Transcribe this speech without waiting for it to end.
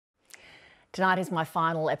Tonight is my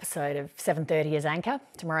final episode of 7:30 as anchor.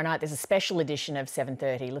 Tomorrow night there's a special edition of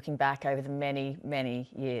 7:30 looking back over the many, many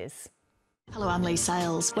years. Hello, I'm Leigh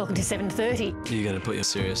Sales. Welcome to 7:30. Are you going to put your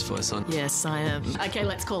serious voice on? Yes, I am. Okay,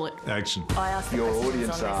 let's call it. Action. I asked the Your questions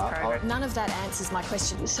audience on this are- program. None of that answers my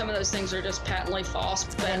question. Some of those things are just patently false.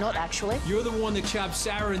 They're not actually. You're the one that chopped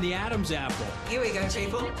Sarah in the Adam's apple. Here we go,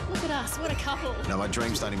 people. Look at us, what a couple. No, my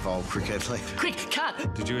dreams don't involve cricket. Quick,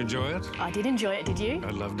 cut. Did you enjoy it? I did enjoy it, did you? I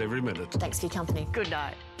loved every minute. Thanks for your company. Good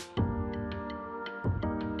night.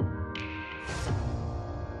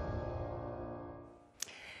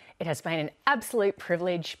 It has been an absolute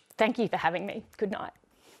privilege. Thank you for having me. Good night.